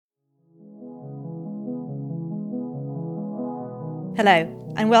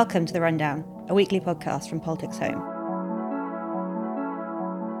Hello, and welcome to The Rundown, a weekly podcast from Politics Home.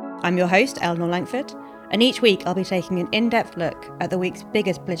 I'm your host, Eleanor Langford, and each week I'll be taking an in-depth look at the week's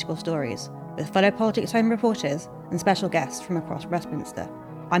biggest political stories with fellow Politics Home reporters and special guests from across Westminster.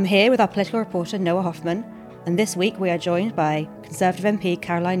 I'm here with our political reporter, Noah Hoffman, and this week we are joined by Conservative MP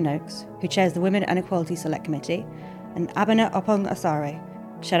Caroline Nokes, who chairs the Women and Equality Select Committee, and Abena Opong Asare,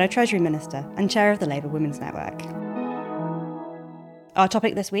 Shadow Treasury Minister and Chair of the Labour Women's Network. Our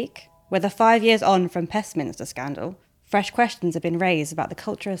topic this week: whether 5 years on from Pestminster scandal, fresh questions have been raised about the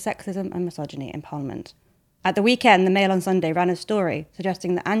culture of sexism and misogyny in Parliament. At the weekend, the Mail on Sunday ran a story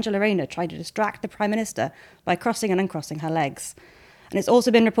suggesting that Angela Rayner tried to distract the Prime Minister by crossing and uncrossing her legs. And it's also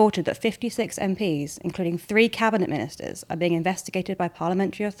been reported that 56 MPs, including 3 cabinet ministers, are being investigated by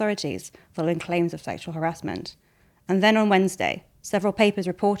parliamentary authorities following claims of sexual harassment. And then on Wednesday, several papers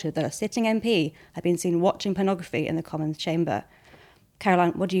reported that a sitting MP had been seen watching pornography in the Commons chamber.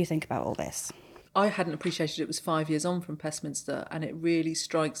 Caroline, what do you think about all this? I hadn't appreciated it was 5 years on from Pestminster, and it really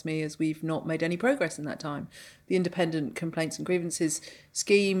strikes me as we've not made any progress in that time. The Independent Complaints and Grievances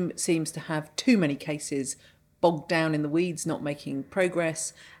scheme seems to have too many cases bogged down in the weeds, not making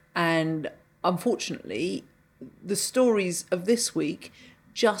progress. And unfortunately, the stories of this week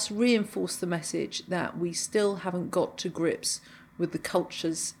just reinforce the message that we still haven't got to grips with the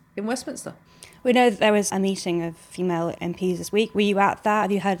cultures in Westminster. We know that there was a meeting of female MPs this week. Were you at that?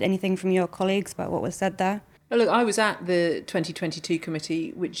 Have you heard anything from your colleagues about what was said there? Oh, look, I was at the 2022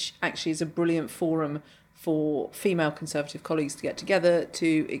 committee, which actually is a brilliant forum for female Conservative colleagues to get together,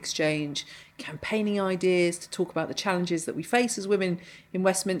 to exchange campaigning ideas, to talk about the challenges that we face as women in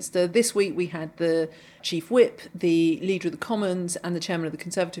Westminster. This week we had the Chief Whip, the Leader of the Commons and the Chairman of the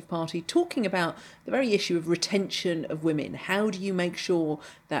Conservative Party talking about the very issue of retention of women. How do you make sure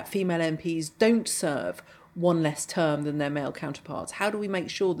that female MPs don't serve one less term than their male counterparts? How do we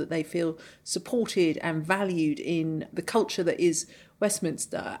make sure that they feel supported and valued in the culture that is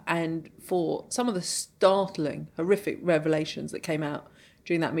Westminster? And for some of the startling, horrific revelations that came out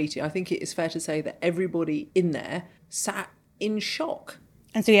during that meeting, I think it is fair to say that everybody in there sat in shock.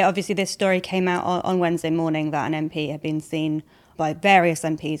 And so, obviously this story came out on Wednesday morning that an MP had been seen by various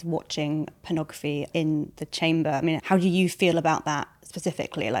MPs watching pornography in the chamber. I mean, how do you feel about that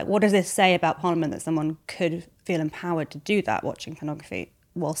specifically? Like, what does this say about Parliament that someone could feel empowered to do that, watching pornography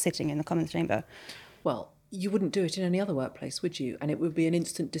while sitting in the Commons chamber? Well, you wouldn't do it in any other workplace, would you? And it would be an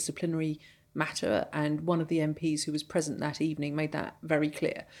instant disciplinary matter. And one of the MPs who was present that evening made that very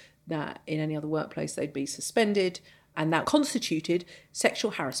clear, that in any other workplace they'd be suspended. And that constituted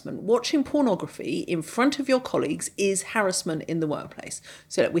sexual harassment. Watching pornography in front of your colleagues is harassment in the workplace.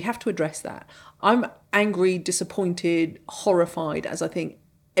 So we have to address that. I'm angry, disappointed, horrified, as I think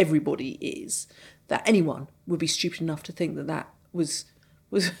everybody is, that anyone would be stupid enough to think that that was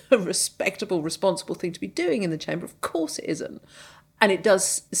a respectable, responsible thing to be doing in the chamber. Of course it isn't. And it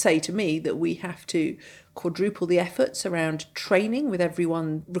does say to me that we have to quadruple the efforts around training with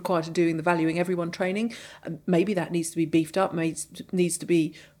everyone required to doing the Valuing Everyone training. Maybe that needs to be beefed up, needs to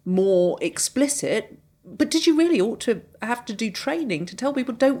be more explicit. But did you really ought to have to do training to tell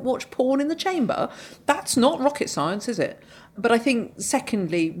people don't watch porn in the chamber? That's not rocket science, is it? But I think,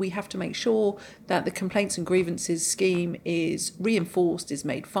 secondly, we have to make sure that the Complaints and Grievances scheme is reinforced, is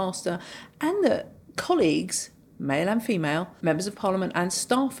made faster, and that colleagues, male and female, members of Parliament and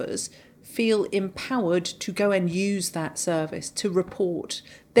staffers, feel empowered to go and use that service, to report.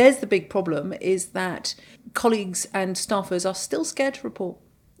 There's the big problem, is that colleagues and staffers are still scared to report.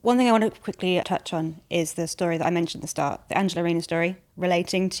 One thing I want to quickly touch on is the story that I mentioned at the start, the Angela Rayner story,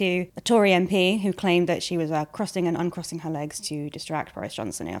 relating to a Tory MP who claimed that she was crossing and uncrossing her legs to distract Boris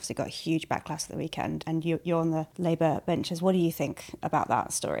Johnson. It obviously got a huge backlash at the weekend, and you're on the Labour benches. What do you think about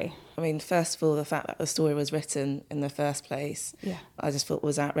that story? I mean, first of all, the fact that the story was written in the first place, I just thought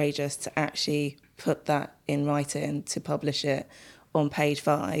was outrageous to actually put that in writing, to publish it on page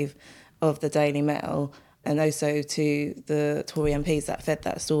 5 of the Daily Mail. And also to the Tory MPs that fed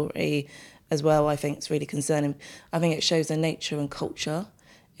that story as well, I think it's really concerning. I think it shows the nature and culture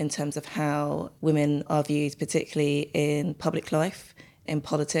in terms of how women are viewed, particularly in public life, in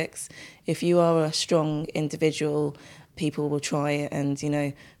politics. If you are a strong individual, people will try and,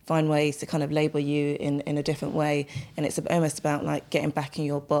 find ways to kind of label you in a different way. And it's almost about like getting back in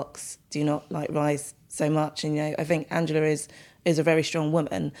your box. Do not rise so much. And, I think Angela is a very strong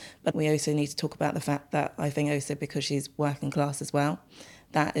woman, but we also need to talk about the fact that I think also because she's working class as well,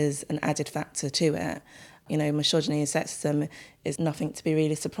 that is an added factor to it. Misogyny and sexism is nothing to be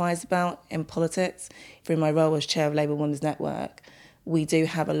really surprised about in politics. Through my role as chair of Labour Women's Network, we do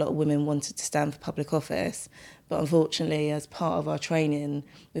have a lot of women wanting to stand for public office, but unfortunately, as part of our training,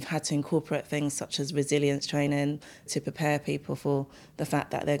 we've had to incorporate things such as resilience training to prepare people for the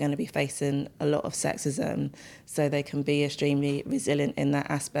fact that they're going to be facing a lot of sexism, so they can be extremely resilient in that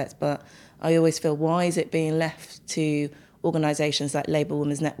aspect. But I always feel, why is it being left to organisations like Labour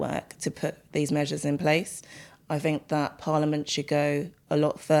Women's Network to put these measures in place? I think that Parliament should go a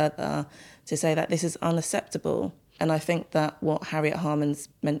lot further to say that this is unacceptable. And I think that what Harriet Harman's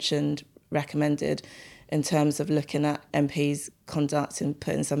recommended in terms of looking at MPs' conduct and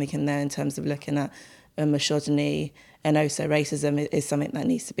putting something in there in terms of looking at misogyny and also racism is something that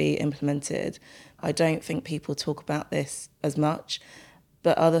needs to be implemented. I don't think people talk about this as much,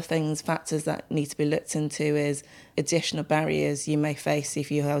 but other factors that need to be looked into is additional barriers you may face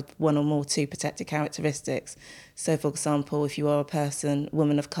if you have one or more two protected characteristics. So, for example, if you are a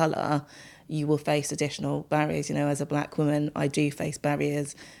woman of colour, you will face additional barriers. As a black woman, I do face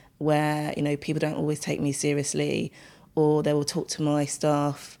barriers where, people don't always take me seriously, or they will talk to my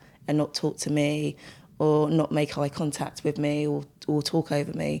staff and not talk to me, or not make eye contact with me, or talk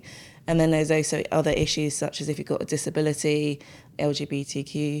over me. And then there's also other issues such as if you've got a disability,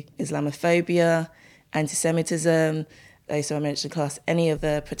 LGBTQ, Islamophobia, anti-Semitism. Also, I mentioned class, any of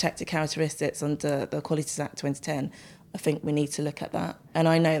the protected characteristics under the Equalities Act 2010. I think we need to look at that. And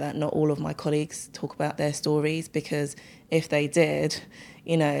I know that not all of my colleagues talk about their stories, because if they did,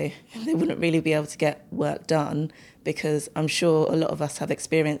 they wouldn't really be able to get work done, because I'm sure a lot of us have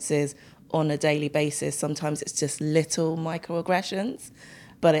experiences on a daily basis. Sometimes it's just little microaggressions,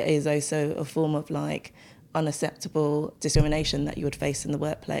 but it is also a form of unacceptable discrimination that you would face in the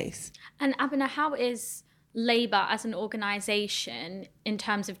workplace. And Abena, how is Labour as an organisation in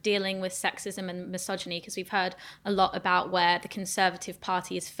terms of dealing with sexism and misogyny? Because we've heard a lot about where the Conservative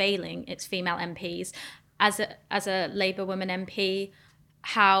Party is failing its female MPs. As a Labour woman MP,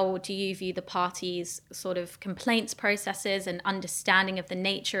 how do you view the party's sort of complaints processes and understanding of the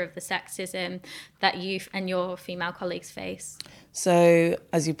nature of the sexism that you and your female colleagues face? So,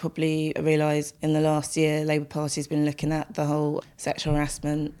 as you probably realise, in the last year, Labour Party has been looking at the whole sexual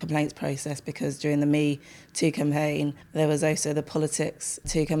harassment complaints process, because during the Me Too campaign, there was also the Politics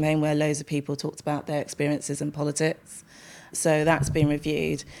Too campaign where loads of people talked about their experiences in politics. So that's been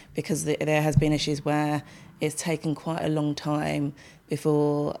reviewed, because there has been issues where it's taken quite a long time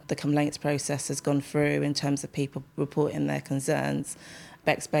before the complaints process has gone through in terms of people reporting their concerns.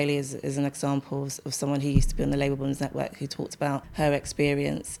 Bex Bailey is an example of someone who used to be on the Labour Women's Network who talked about her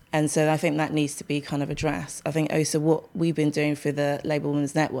experience. And so I think that needs to be kind of addressed. I think also what we've been doing for the Labour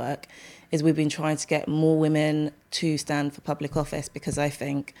Women's Network is we've been trying to get more women to stand for public office, because I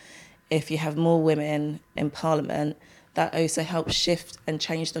think if you have more women in Parliament, that also helps shift and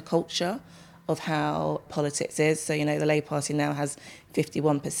change the culture of how politics is. So, the Labour Party now has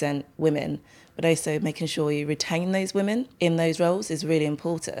 51% women, but also making sure you retain those women in those roles is really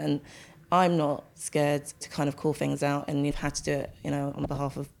important. And I'm not scared to kind of call things out, and you've had to do it, on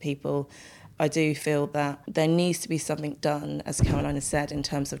behalf of people. I do feel that there needs to be something done, as Caroline has said, in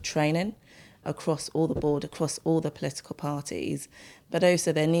terms of training across all the board, across all the political parties, but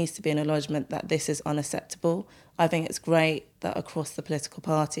also there needs to be an acknowledgement that this is unacceptable. I think it's great that across the political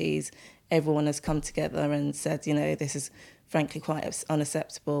parties, everyone has come together and said, this is frankly quite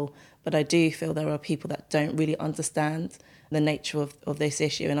unacceptable. But I do feel there are people that don't really understand the nature of this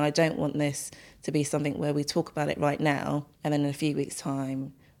issue. And I don't want this to be something where we talk about it right now and then in a few weeks'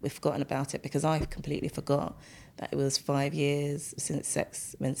 time we've forgotten about it, because I completely forgot that it was 5 years since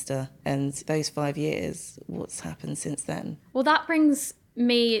Sexminster. And those 5 years, what's happened since then? Well, that brings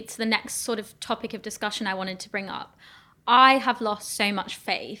me to the next sort of topic of discussion I wanted to bring up. I have lost so much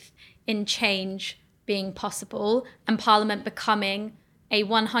faith in change being possible and Parliament becoming a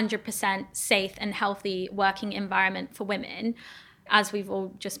 100% safe and healthy working environment for women. As we've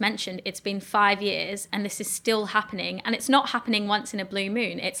all just mentioned, it's been 5 years and this is still happening. And it's not happening once in a blue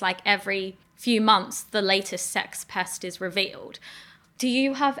moon. It's like every few months, the latest sex pest is revealed. Do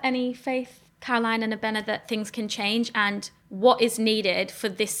you have any faith, Caroline and Abena, that things can change? And what is needed for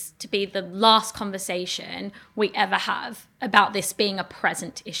this to be the last conversation we ever have about this being a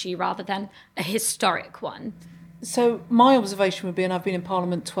present issue rather than a historic one? So my observation would be, and I've been in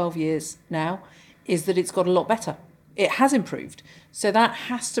Parliament 12 years now, is that it's got a lot better. It has improved. So that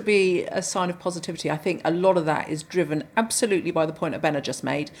has to be a sign of positivity. I think a lot of that is driven absolutely by the point Abena just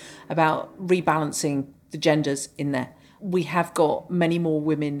made about rebalancing the genders in there. We have got many more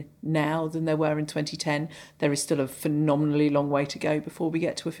women now than there were in 2010. There is still a phenomenally long way to go before we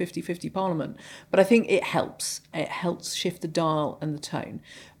get to a 50-50 Parliament. But I think it helps. It helps shift the dial and the tone.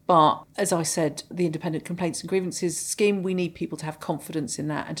 But as I said, the Independent Complaints and Grievances scheme, we need people to have confidence in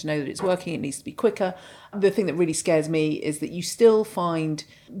that and to know that it's working. It needs to be quicker. The thing that really scares me is that you still find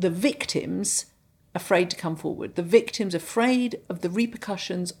the victims afraid to come forward. The victims afraid of the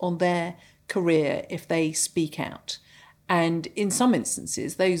repercussions on their career if they speak out. And in some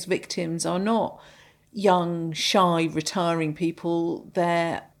instances, those victims are not young, shy, retiring people.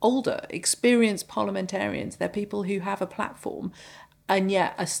 They're older, experienced parliamentarians. They're people who have a platform and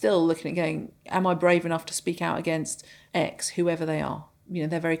yet are still looking at going, am I brave enough to speak out against X, whoever they are? You know,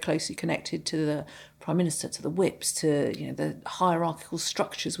 they're very closely connected to the Prime Minister, to the whips, to, you know, the hierarchical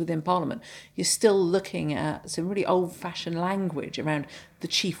structures within Parliament. You're still looking at some really old-fashioned language around the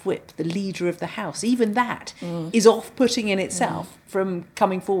Chief Whip, the Leader of the House. Even that is off-putting in itself from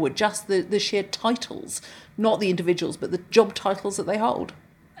coming forward. Just the sheer titles, not the individuals, but the job titles that they hold.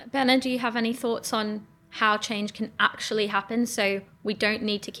 Benna, do you have any thoughts on how change can actually happen so we don't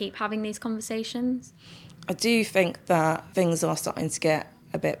need to keep having these conversations? I do think that things are starting to get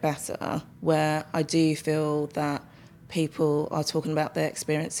a bit better, where I do feel that people are talking about their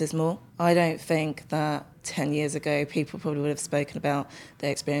experiences more. I don't think that 10 years ago people probably would have spoken about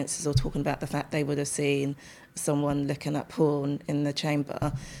their experiences or talking about the fact they would have seen someone looking at porn in the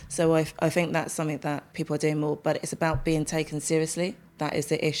chamber. So I think that's something that people are doing more, but it's about being taken seriously. That is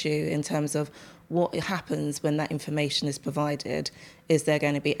the issue in terms of what happens when that information is provided. Is there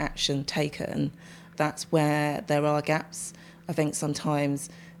going to be action taken? That's where there are gaps. I think sometimes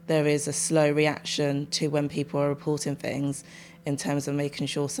there is a slow reaction to when people are reporting things in terms of making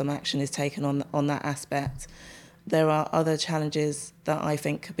sure some action is taken on that aspect. There are other challenges that I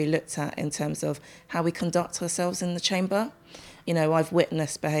think could be looked at in terms of how we conduct ourselves in the chamber. You know, I've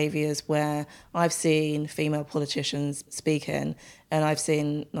witnessed behaviours where I've seen female politicians speaking and I've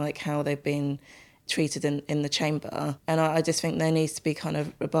seen like how they've been treated in the chamber. And I just think there needs to be kind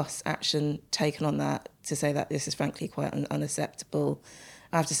of robust action taken on that to say that this is frankly quite unacceptable.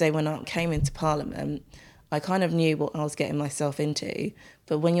 I have to say, when I came into Parliament, I kind of knew what I was getting myself into.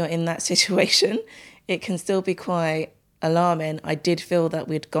 But when you're in that situation, it can still be quite alarming. I did feel that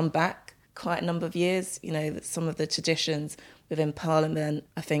we'd gone back quite a number of years. You know, that some of the traditions within Parliament,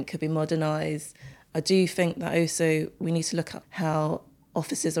 I think, could be modernised. I do think that also we need to look at how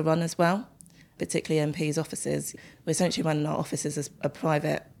offices are run as well, particularly MPs' offices. We're essentially running our offices as a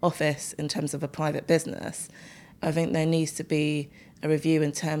private office in terms of a private business. I think there needs to be a review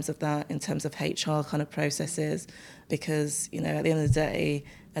in terms of that, in terms of HR kind of processes, because, you know, at the end of the day,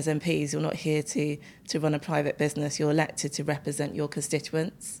 as MPs, you're not here to run a private business. You're elected to represent your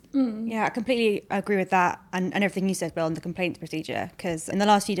constituents. Yeah, I completely agree with that and everything you said, Bill, on the complaints procedure, because in the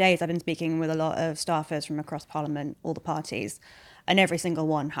last few days I've been speaking with a lot of staffers from across Parliament, all the parties, and every single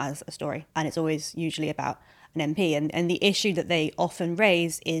one has a story, and it's always usually about an MP. And the issue that they often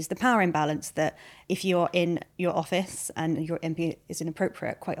raise is the power imbalance, that if you're in your office and your MP is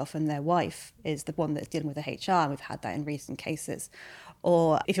inappropriate, quite often their wife is the one that's dealing with the HR, and we've had that in recent cases.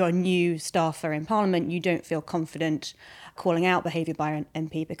 Or if you're a new staffer in Parliament, you don't feel confident calling out behaviour by an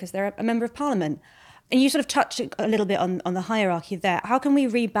MP because they're a member of Parliament. And you sort of touched a little bit on the hierarchy there. How can we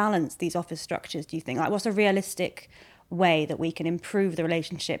rebalance these office structures, do you think? Like, what's a realistic way that we can improve the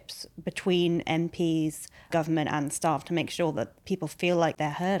relationships between MPs, government and staff to make sure that people feel like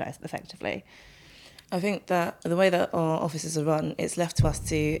they're heard effectively? I think that the way that our offices are run, it's left to us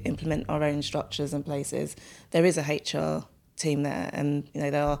to implement our own structures and places. There is a HR team there and, you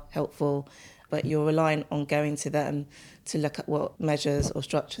know, they are helpful, but you're relying on going to them to look at what measures or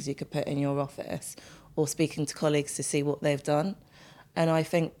structures you could put in your office, or speaking to colleagues to see what they've done. And I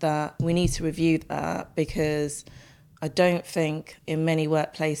think that we need to review that, because I don't think in many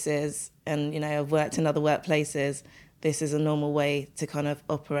workplaces, and, you know, I've worked in other workplaces, this is a normal way to kind of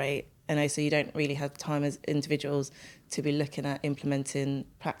operate. And also you don't really have time as individuals to be looking at implementing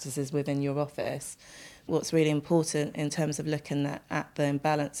practices within your office. What's really important in terms of looking at the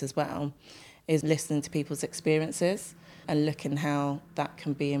imbalance as well is listening to people's experiences and looking how that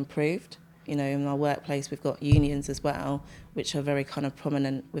can be improved. You know, in our workplace, we've got unions as well, which are very kind of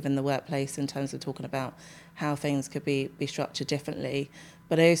prominent within the workplace in terms of talking about how things could be structured differently.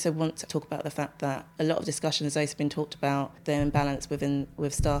 But I also want to talk about the fact that a lot of discussion has also been talked about the imbalance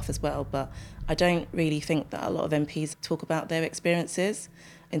with staff as well. But I don't really think that a lot of MPs talk about their experiences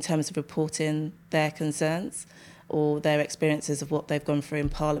in terms of reporting their concerns or their experiences of what they've gone through in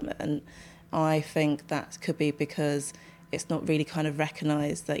Parliament. I think that could be because it's not really kind of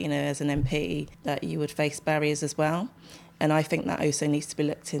recognised that, you know, as an MP, that you would face barriers as well. And I think that also needs to be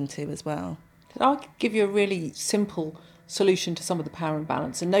looked into as well. I'll give you a really simple solution to some of the power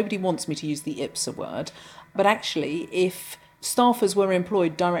imbalance. And nobody wants me to use the IPSA word. But actually, if staffers were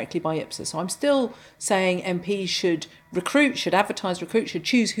employed directly by IPSA. So I'm still saying MPs should recruit, should advertise, recruit, should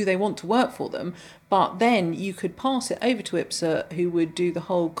choose who they want to work for them. But then you could pass it over to IPSA, who would do the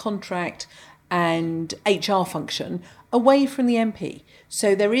whole contract and HR function away from the MP.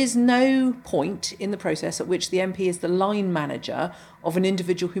 So there is no point in the process at which the MP is the line manager of an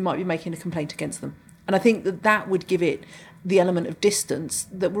individual who might be making a complaint against them. And I think that would give it the element of distance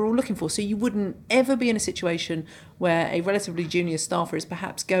that we're all looking for. So you wouldn't ever be in a situation where a relatively junior staffer is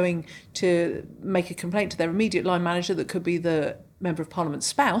perhaps going to make a complaint to their immediate line manager that could be the Member of Parliament's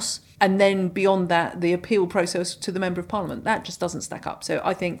spouse, and then beyond that, the appeal process to the Member of Parliament. That just doesn't stack up. So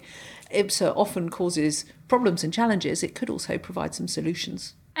I think IPSA often causes problems and challenges. It could also provide some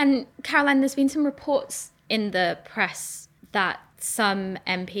solutions. And Caroline, there's been some reports in the press that some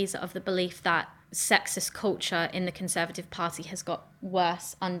MPs are of the belief that sexist culture in the Conservative Party has got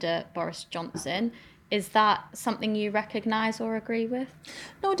worse under Boris Johnson. Is that something you recognise or agree with?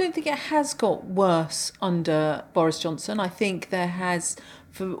 No, I don't think it has got worse under Boris Johnson. I think there has,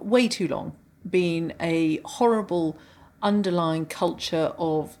 for way too long, been a horrible underlying culture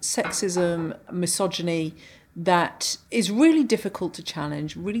of sexism, misogyny, that is really difficult to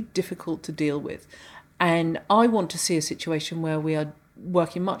challenge, really difficult to deal with. And I want to see a situation where we are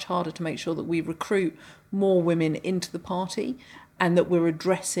working much harder to make sure that we recruit more women into the party and that we're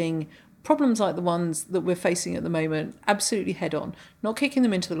addressing problems like the ones that we're facing at the moment absolutely head on, not kicking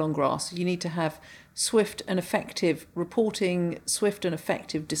them into the long grass. You need to have swift and effective reporting, swift and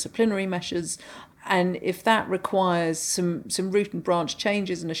effective disciplinary measures. And if that requires some root and branch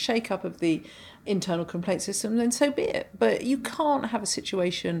changes and a shake-up of the internal complaint system, then so be it. But you can't have a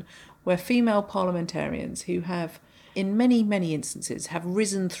situation where female parliamentarians who have, in many, many instances, have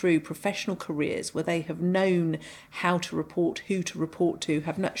risen through professional careers where they have known how to report, who to report to,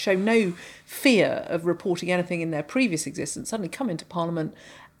 have shown no fear of reporting anything in their previous existence, suddenly come into Parliament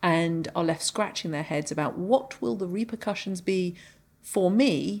and are left scratching their heads about what will the repercussions be for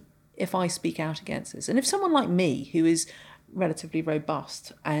me if I speak out against this. And if someone like me, who is relatively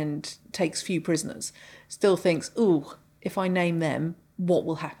robust and takes few prisoners, still thinks, ooh, if I name them, what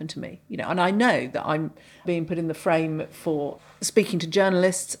will happen to me? You know, and I know that I'm being put in the frame for speaking to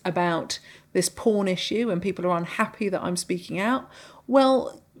journalists about this porn issue and people are unhappy that I'm speaking out.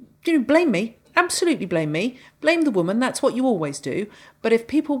 Well, you know, blame me. Absolutely blame me. Blame the woman. That's what you always do. But if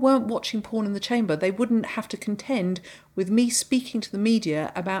people weren't watching porn in the chamber, they wouldn't have to contend with me speaking to the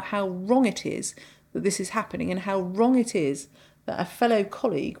media about how wrong it is that this is happening and how wrong it is that a fellow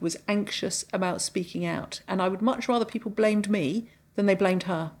colleague was anxious about speaking out. And I would much rather people blamed me than they blamed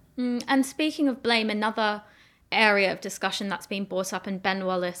her. And speaking of blame, another area of discussion that's been brought up, and Ben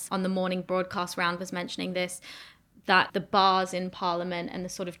Wallace on the morning broadcast round was mentioning this, that the bars in Parliament and the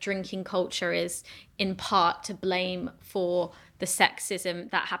sort of drinking culture is in part to blame for the sexism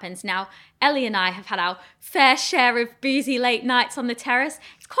that happens. Now, Ellie and I have had our fair share of boozy late nights on the terrace.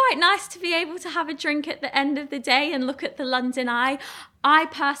 It's quite nice to be able to have a drink at the end of the day and look at the London Eye. I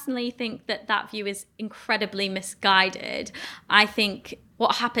personally think that view is incredibly misguided. I think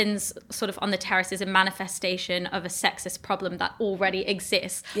what happens sort of on the terrace is a manifestation of a sexist problem that already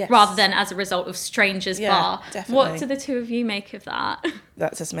exists, rather than as a result of strangers' bar. Definitely. What do the two of you make of that?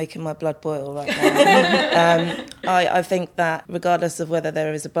 That's just making my blood boil right now. I think that regardless of whether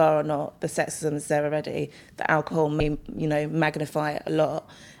there is a bar or not, the sexism is there already. The alcohol may, magnify it a lot.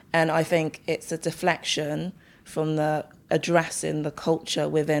 And I think it's a deflection from the addressing the culture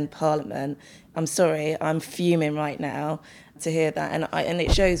within Parliament. I'm sorry, I'm fuming right now to hear that. And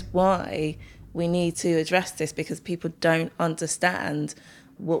it shows why we need to address this, because people don't understand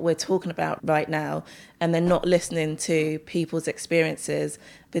what we're talking about right now, and they're not listening to people's experiences,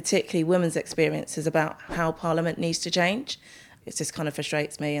 particularly women's experiences, about how Parliament needs to change. It just kind of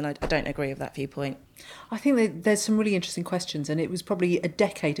frustrates me, and I don't agree with that viewpoint. I think that there's some really interesting questions, and it was probably a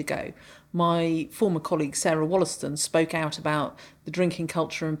decade ago my former colleague Sarah Wollaston spoke out about the drinking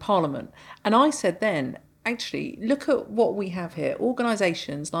culture in Parliament, and I said then, actually, look at what we have here.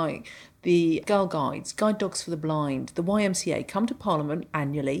 Organisations like the Girl Guides, Guide Dogs for the Blind, the YMCA come to Parliament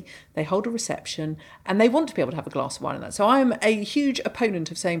annually, they hold a reception, and they want to be able to have a glass of wine and that. So I'm a huge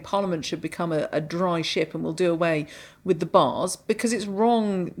opponent of saying Parliament should become a dry ship and we'll do away with the bars, because it's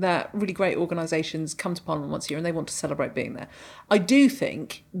wrong that really great organisations come to Parliament once a year and they want to celebrate being there. I do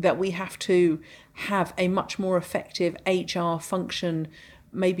think that we have to have a much more effective HR function,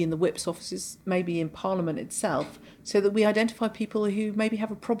 maybe in the whip's offices, maybe in Parliament itself, so that we identify people who maybe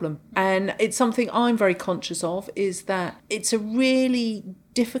have a problem. And it's something I'm very conscious of, is that it's a really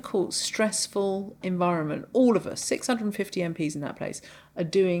difficult, stressful environment. All of us, 650 MPs in that place, are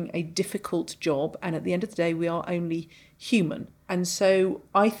doing a difficult job. And at the end of the day, we are only human. And so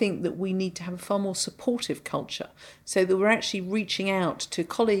I think that we need to have a far more supportive culture so that we're actually reaching out to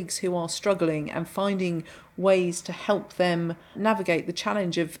colleagues who are struggling and finding ways to help them navigate the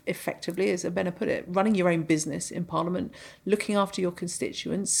challenge of, effectively, as Abena put it, running your own business in Parliament, looking after your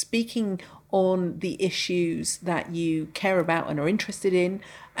constituents, speaking on the issues that you care about and are interested in.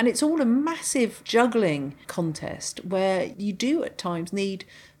 And it's all a massive juggling contest where you do at times need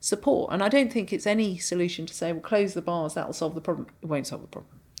support. And I don't think it's any solution to say, well, close the bars, that'll solve the problem. It won't solve the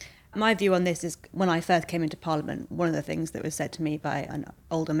problem. My view on this is, when I first came into Parliament, one of the things that was said to me by an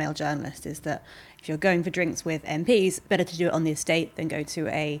older male journalist is that if you're going for drinks with MPs, better to do it on the estate than go to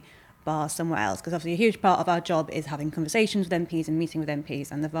a bar somewhere else, because obviously a huge part of our job is having conversations with MPs and meeting with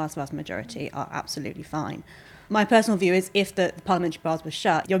MPs, and the vast majority are absolutely fine. My personal view is, if the parliamentary bars were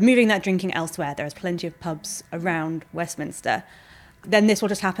shut, you're moving that drinking elsewhere. There is plenty of pubs around Westminster. Then this will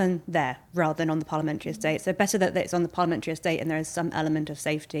just happen there rather than on the parliamentary estate. So better that it's on the parliamentary estate and there is some element of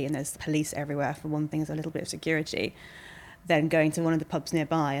safety and there's police everywhere, for one thing, there's a little bit of security, than going to one of the pubs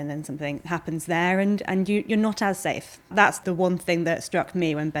nearby and then something happens there and you're not as safe. That's the one thing that struck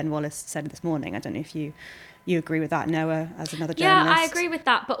me when Ben Wallace said it this morning. I don't know if you agree with that, Noah, as another journalist. Yeah, I agree with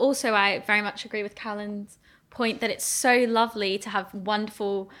that, but also I very much agree with Callan's point that it's so lovely to have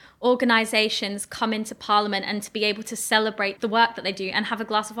wonderful organisations come into Parliament and to be able to celebrate the work that they do and have a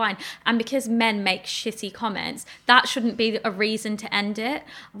glass of wine. And because men make shitty comments, that shouldn't be a reason to end it.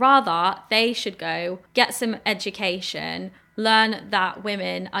 Rather, they should go get some education, learn that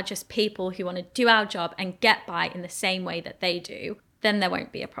women are just people who want to do our job and get by in the same way that they do. Then there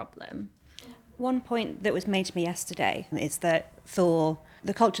won't be a problem. One point that was made to me yesterday is that for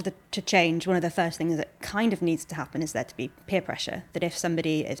the culture to change, one of the first things that kind of needs to happen is there to be peer pressure. That if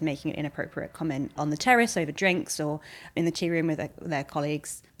somebody is making an inappropriate comment on the terrace over drinks or in the tea room with their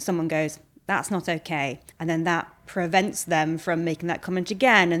colleagues, someone goes, that's not okay. And then that prevents them from making that comment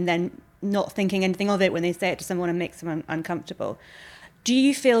again and then not thinking anything of it when they say it to someone and makes them uncomfortable. Do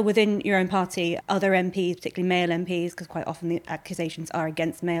you feel within your own party, other MPs, particularly male MPs, because quite often the accusations are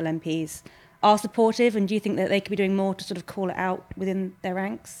against male MPs, are supportive, and do you think that they could be doing more to sort of call it out within their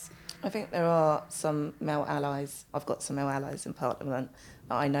ranks? I think there are some male allies. I've got some male allies in Parliament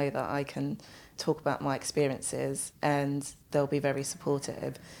that I know that I can talk about my experiences and they'll be very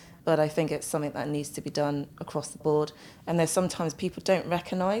supportive. But I think it's something that needs to be done across the board. And there's sometimes people don't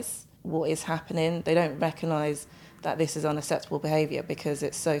recognise what is happening. They don't recognise that this is unacceptable behaviour because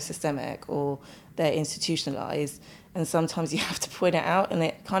it's so systemic or they're institutionalised. And sometimes you have to point it out, and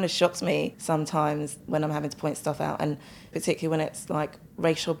it kind of shocks me sometimes when I'm having to point stuff out, and particularly when it's like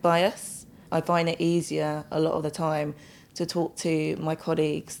racial bias. I find it easier a lot of the time to talk to my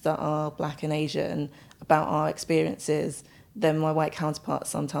colleagues that are Black and Asian about our experiences than my white counterparts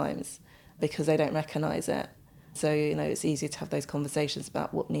sometimes, because they don't recognise it. So, it's easier to have those conversations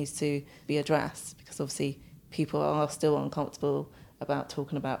about what needs to be addressed, because obviously people are still uncomfortable about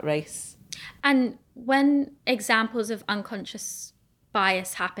talking about race. And when examples of unconscious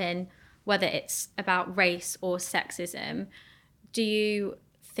bias happen, whether it's about race or sexism, do you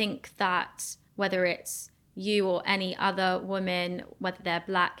think that whether it's you or any other woman, whether they're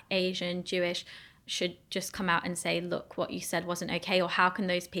Black, Asian, Jewish, should just come out and say, look, what you said wasn't okay? Or how can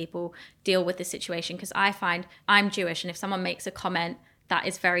those people deal with the situation? Because I find I'm Jewish, and if someone makes a comment that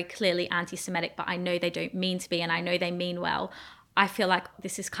is very clearly anti-Semitic, but I know they don't mean to be and I know they mean well, I feel like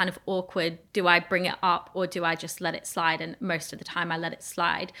this is kind of awkward. Do I bring it up or do I just let it slide? And most of the time I let it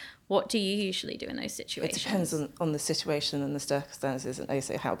slide. What do you usually do in those situations? It depends on the situation and the circumstances and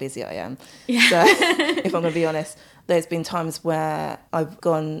also how busy I am. Yeah. So if I'm going to be honest, there's been times where I've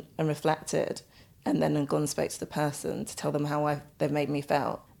gone and reflected and then gone and spoke to the person to tell them how they've made me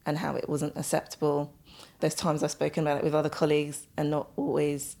feel and how it wasn't acceptable. There's times I've spoken about it with other colleagues and not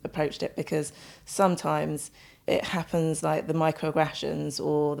always approached it, because sometimes it happens, like the microaggressions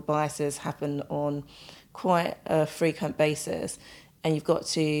or the biases happen on quite a frequent basis, and you've got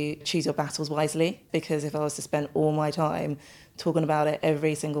to choose your battles wisely, because if I was to spend all my time talking about it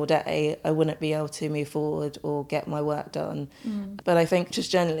every single day, I wouldn't be able to move forward or get my work done. But I think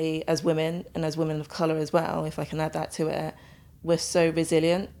just generally as women, and as women of colour as well, if I can add that to it, we're so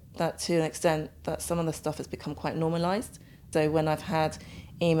resilient that to an extent that some of the stuff has become quite normalised. So when I've had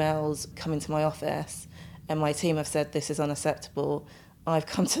emails come into my office and my team have said this is unacceptable, I've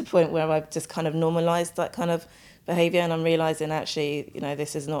come to the point where I've just kind of normalised that kind of behaviour, and I'm realising actually,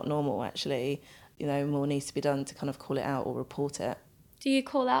 this is not normal actually. More needs to be done to kind of call it out or report it. Do you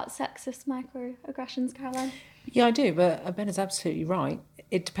call out sexist microaggressions, Caroline? Yeah, I do, but Ben is absolutely right.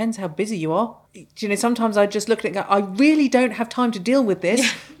 It depends how busy you are. Sometimes I just look at it and go, I really don't have time to deal with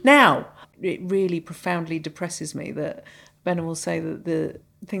this now. it really profoundly depresses me that Benna will say that the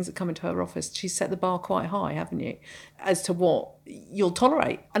things that come into her office, she's set the bar quite high, haven't you, as to what you'll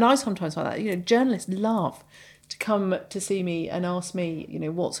tolerate. And I sometimes find that, journalists love to come to see me and ask me,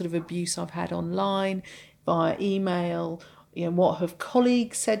 what sort of abuse I've had online, via email, what have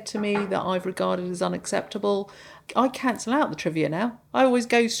colleagues said to me that I've regarded as unacceptable. I cancel out the trivia now. I always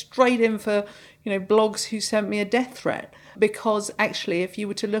go straight in for, blogs who sent me a death threat, because actually if you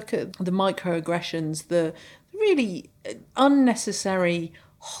were to look at the microaggressions, the really unnecessary,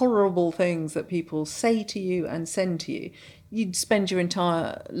 horrible things that people say to you and send to you, you'd spend your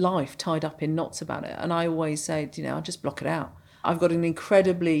entire life tied up in knots about it. And I always say, I just block it out. I've got an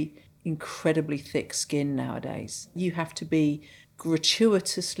incredibly thick skin nowadays. You have to be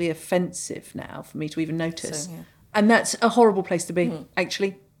gratuitously offensive now for me to even notice. So, yeah. And that's a horrible place to be,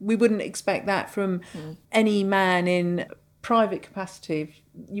 actually. We wouldn't expect that from any man in private capacity.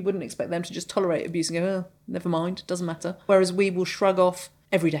 You wouldn't expect them to just tolerate abuse and go, oh, never mind, doesn't matter. Whereas we will shrug off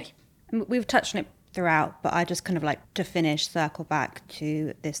every day. We've touched on it throughout, but I just kind of like to finish, circle back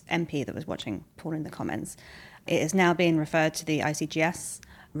to this MP that was watching porn in the comments. It is now being referred to the ICGS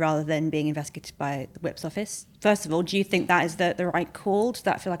rather than being investigated by the Whip's office. First of all, do you think that is the right call? Does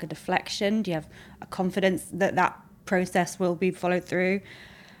that feel like a deflection? Do you have a confidence that that process will be followed through?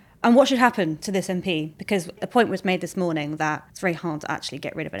 And what should happen to this MP? Because a point was made this morning that it's very hard to actually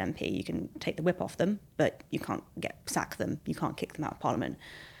get rid of an MP. You can take the whip off them, but you can't sack them. You can't kick them out of Parliament.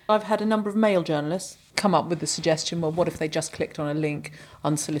 I've had a number of male journalists come up with the suggestion, well, what if they just clicked on a link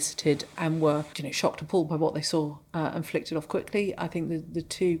unsolicited and were, shocked, appalled by what they saw and flicked it off quickly? I think the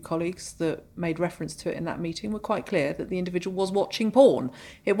two colleagues that made reference to it in that meeting were quite clear that the individual was watching porn.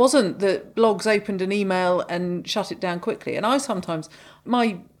 It wasn't that blogs opened an email and shut it down quickly. And I sometimes,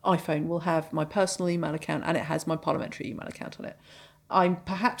 my iPhone will have my personal email account and it has my parliamentary email account on it. I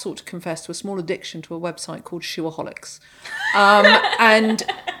perhaps ought to confess to a small addiction to a website called Shoeaholics. And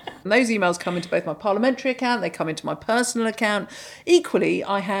those emails come into both my parliamentary account, they come into my personal account. Equally,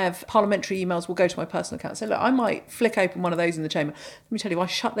 I have parliamentary emails will go to my personal account. So look, I might flick open one of those in the chamber. Let me tell you, I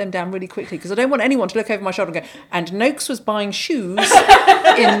shut them down really quickly because I don't want anyone to look over my shoulder and go, and Noakes was buying shoes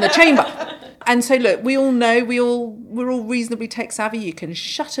in the chamber. And so look, we all know, we're all reasonably tech savvy. You can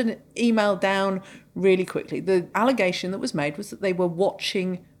shut an email down really quickly. The allegation that was made was that they were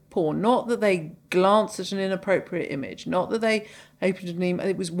watching porn, not that they glanced at an inappropriate image, not that they opened an email,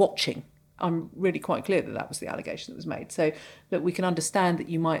 it was watching. I'm really quite clear that was the allegation that was made. So look, we can understand that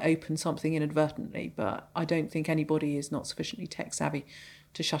you might open something inadvertently, but I don't think anybody is not sufficiently tech savvy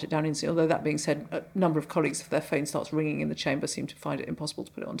to shut it down instantly. Although that being said, a number of colleagues, if their phone starts ringing in the chamber, seem to find it impossible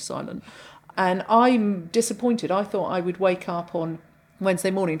to put it on silent. And I'm disappointed. I thought I would wake up on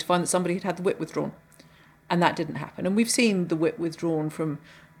Wednesday morning to find that somebody had the whip withdrawn. And that didn't happen. And we've seen the whip withdrawn from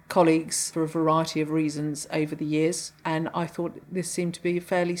colleagues for a variety of reasons over the years. And I thought this seemed to be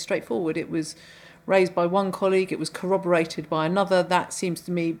fairly straightforward. It was raised by one colleague. It was corroborated by another. That seems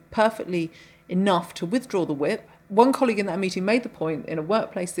to me perfectly enough to withdraw the whip. One colleague in that meeting made the point, in a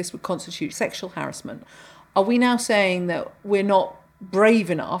workplace, this would constitute sexual harassment. Are we now saying that we're not brave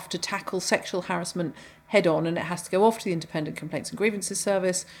enough to tackle sexual harassment head on and it has to go off to the Independent Complaints and Grievances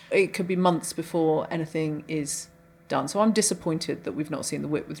Service? It could be months before anything is done. So I'm disappointed that we've not seen the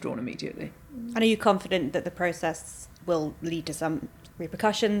whip withdrawn immediately. And are you confident that the process will lead to some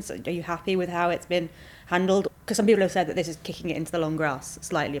repercussions? Are you happy with how it's been handled? Because some people have said that this is kicking it into the long grass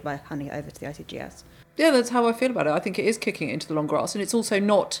slightly by handing it over to the ICGS. Yeah, that's how I feel about it. I think it is kicking it into the long grass, and it's also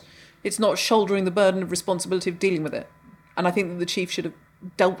not shouldering the burden of responsibility of dealing with it. And I think that the chief should have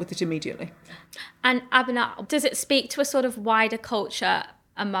dealt with it immediately. And Abena, does it speak to a sort of wider culture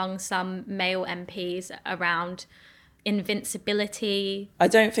among some male MPs around invincibility? I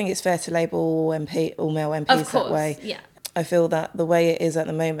don't think it's fair to label all male MPs that way. Yeah. I feel that the way it is at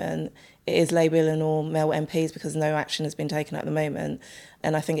the moment, it is labelling all male MPs because no action has been taken at the moment.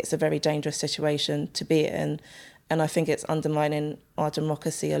 And I think it's a very dangerous situation to be in. And I think it's undermining our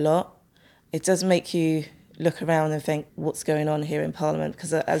democracy a lot. It does make you look around and think, what's going on here in Parliament?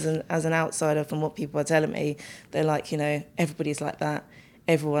 Because as an outsider, from what people are telling me, they're like, everybody's like that.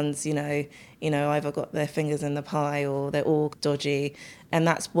 Everyone's, either got their fingers in the pie or they're all dodgy. And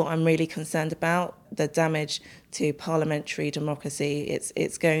that's what I'm really concerned about, the damage to parliamentary democracy.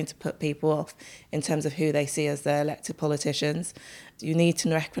 It's going to put people off in terms of who they see as their elected politicians. You need to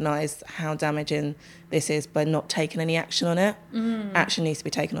recognise how damaging this is by not taking any action on it. Action needs to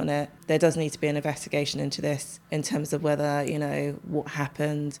be taken on it. There does need to be an investigation into this in terms of whether, what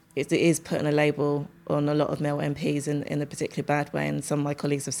happened. It is putting a label on a lot of male MPs in a particularly bad way, and some of my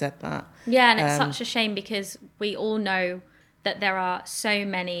colleagues have said that. Yeah, and it's such a shame because we all know that there are so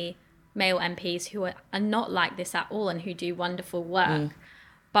many male MPs who are not like this at all and who do wonderful work.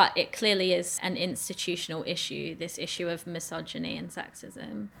 But it clearly is an institutional issue, this issue of misogyny and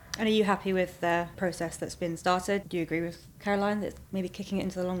sexism. And are you happy with the process that's been started? Do you agree with Caroline that maybe kicking it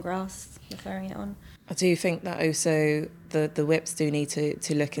into the long grass, referring it on? I do think that also the whips do need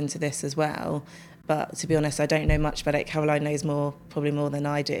to look into this as well. But to be honest, I don't know much about it. Caroline knows probably more than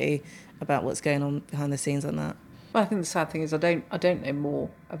I do, about what's going on behind the scenes on that. Well, I think the sad thing is I don't know more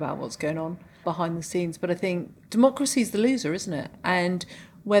about what's going on behind the scenes, but I think democracy's the loser, isn't it? And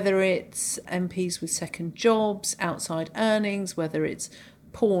whether it's MPs with second jobs, outside earnings, whether it's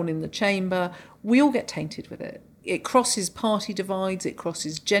porn in the chamber, we all get tainted with it. It crosses party divides, it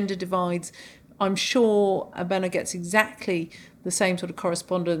crosses gender divides. I'm sure Abena gets exactly the same sort of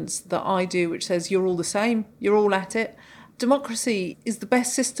correspondence that I do, which says you're all the same, you're all at it. Democracy is the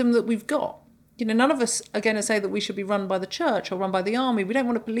best system that we've got. You know, none of us are going to say that we should be run by the church or run by the army. We don't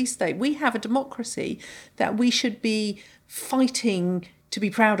want a police state. We have a democracy that we should be fighting to be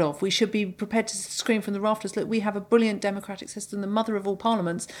proud of. We should be prepared to scream from the rafters, look, we have a brilliant democratic system, the mother of all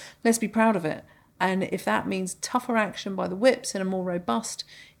parliaments, let's be proud of it. And if that means tougher action by the whips and a more robust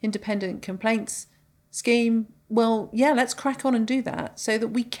independent complaints scheme, well, yeah, let's crack on and do that so that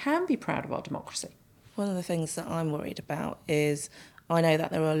we can be proud of our democracy. One of the things that I'm worried about is I know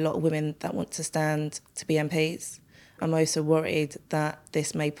that there are a lot of women that want to stand to be MPs. I'm also worried that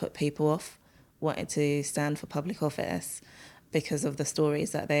this may put people off wanting to stand for public office because of the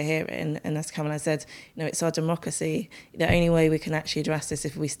stories that they're hearing. And as Caroline said, you know, it's our democracy. The only way we can actually address this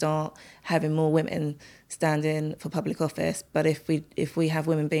if we start having more women standing for public office. But if we have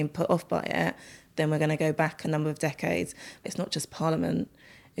women being put off by it, then we're going to go back a number of decades. It's not just Parliament.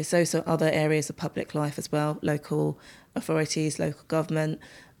 It's also other areas of public life as well, local authorities, local government.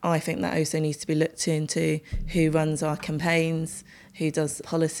 I think that also needs to be looked into. Who runs our campaigns, who does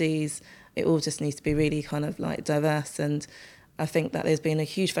policies. It all just needs to be really kind of like diverse, and I think that there's been a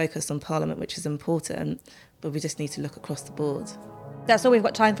huge focus on Parliament, which is important, but we just need to look across the board. That's all we've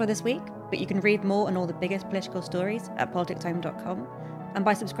got time for this week, but you can read more on all the biggest political stories at politicshome.com and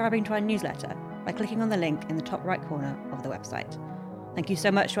by subscribing to our newsletter by clicking on the link in the top right corner of the website. Thank you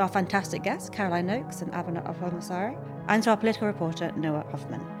so much to our fantastic guests, Caroline Noakes and Abena Ofomasare, and to our political reporter, Noah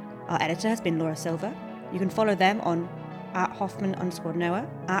Hoffman. Our editor has been Laura Silver. You can follow them on @Hoffman_Noah,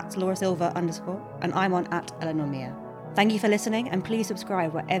 @LauraSilver_, and I'm on @EleanorMia. Thank you for listening, and please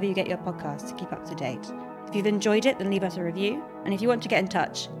subscribe wherever you get your podcasts to keep up to date. If you've enjoyed it, then leave us a review, and if you want to get in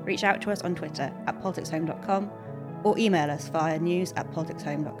touch, reach out to us on Twitter @politicshome.com or email us via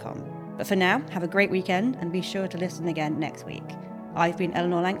news@politicshome.com. But for now, have a great weekend and be sure to listen again next week. I've been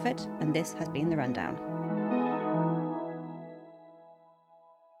Eleanor Langford, and this has been The Rundown.